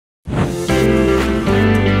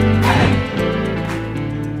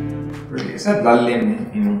Isa lalim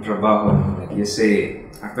yung trabaho mo. Like you say,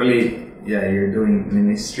 actually, yeah, you're doing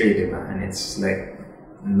ministry, diba? And it's like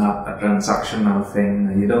not a transactional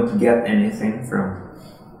thing. You don't get anything from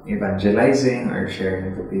evangelizing or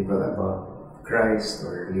sharing to people about Christ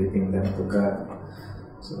or leading them to God.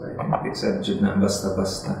 So I think it's a jud na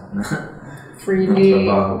basta-basta na freely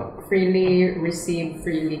receive,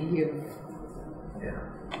 freely give. Yeah.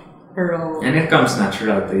 Pero, and it comes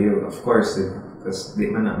natural to you, of course, because di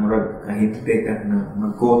man na murag kahinte ka na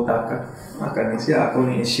magkota ka. Maka siya ako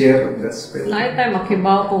ni share ang gospel. Lahat tayo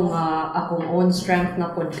makibaw ko nga akong own strength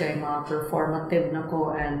na pod kay mga performative na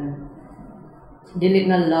ko and dili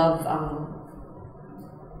na love ang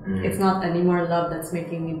it's not anymore love that's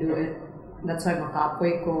making me do it. That's why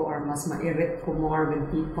makapoy ko or mas mairit ko more with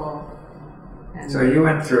people. And so you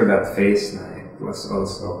went through that phase na it was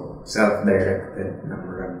also self-directed na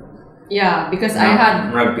murag. Yeah, because I had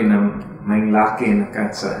murag may laki na ka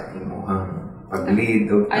sa imuhang pag-lead.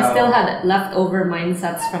 I still had leftover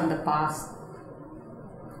mindsets from the past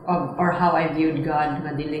of or how I viewed God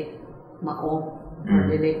na dili mao or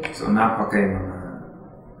dili. So napa kay mga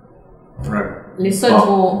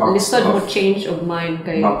lisod mo change of mind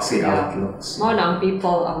kay boxy outlooks. Mao na ang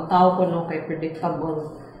people, ang tao ko no kay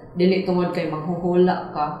predictable. Dili tungod kay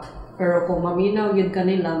manghuhula ka. Pero kung maminaw yun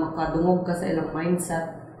kanila, makadungog ka sa ilang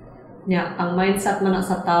mindset. Nya, ang mindset man na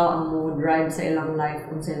sa tao ang mo drive sa ilang life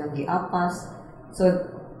kung sa ilang giapas. So,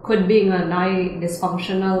 could be nga na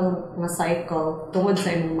dysfunctional nga cycle tungod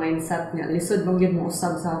sa imong mindset niya. Lisod mong yun mo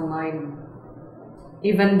usab sa mind.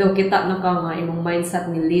 Even though kita na ka nga imong mindset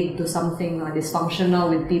ni lead to something dysfunctional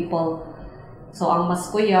with people. So, ang mas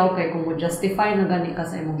kuyaw kay kung mo justify na gani ka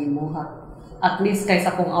sa imong gibuhat. At least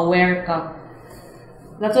kaysa kung aware ka.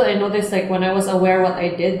 That's what I noticed, like when I was aware what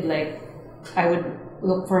I did, like I would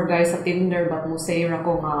look for guys sa Tinder but mo say ra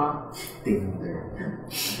ko nga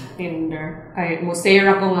Tinder. Kay mo say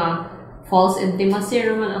ra ko nga false intimacy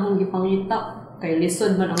ra man akong gipangita. Kay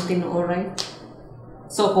lisod man ang tinuoray.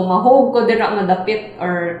 So kung mahog ko dira nga dapit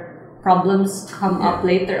or problems come up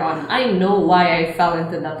later on, I know why I fell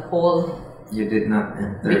into that hole. You did not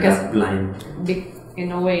enter that blind.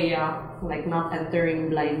 In a way, yeah. Like not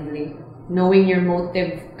entering blindly. Knowing your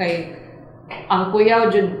motive kay ang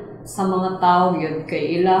kuyaw jud sa mga tao yun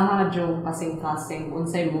kay ilaha jud kasing-kasing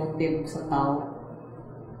unsay motive sa tao.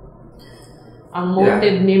 Ang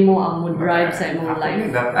motive nimo ang mo drive sa imong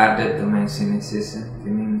life. That added to my cynicism.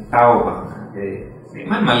 Kining tao ba kay di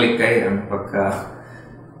man malikay ang pagka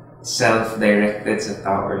self-directed sa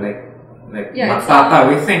tao or like matata,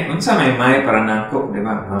 we think, unsa may para nako, di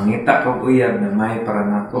ba? Mangita ko uyab na may para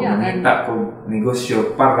nako, mangita ko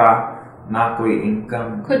negosyo para nako'y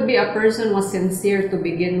income. Could be a person was sincere to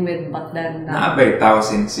begin with, but then naabay tao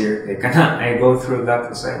sincere. Kaya kana, I go through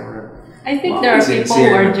that kasi I think there are people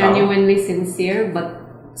who are genuinely sincere, but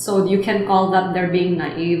so you can call that they're being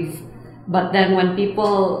naive. But then when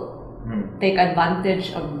people take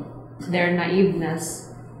advantage of their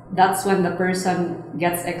naiveness, that's when the person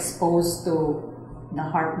gets exposed to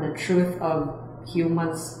the truth of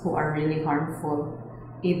humans who are really harmful.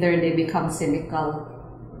 Either they become cynical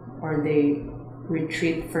or they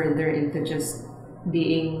retreat further into just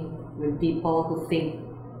being with people who think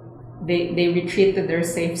they retreat to their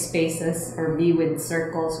safe spaces or be with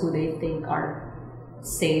circles who they think are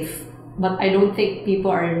safe. But I don't think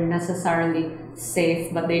people are necessarily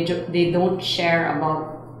safe, but they don't share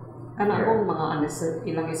about kanang mga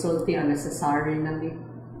ilang isulti unnecessary na di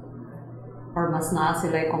or mas naa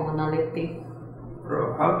sila commonality.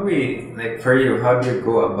 Bro, how do we, like for you, how do you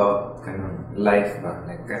go about kanang life ba?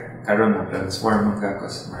 Like karon na transform ka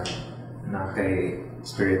kasi na kay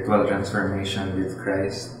spiritual transformation with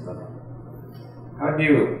Christ. But how do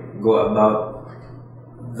you go about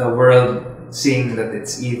the world seeing that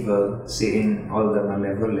it's evil, seeing all the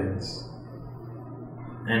malevolence,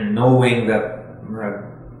 and knowing that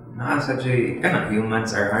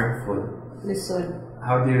humans are harmful? Listen.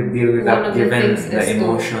 How do you deal with that given the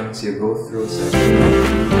emotions you go through?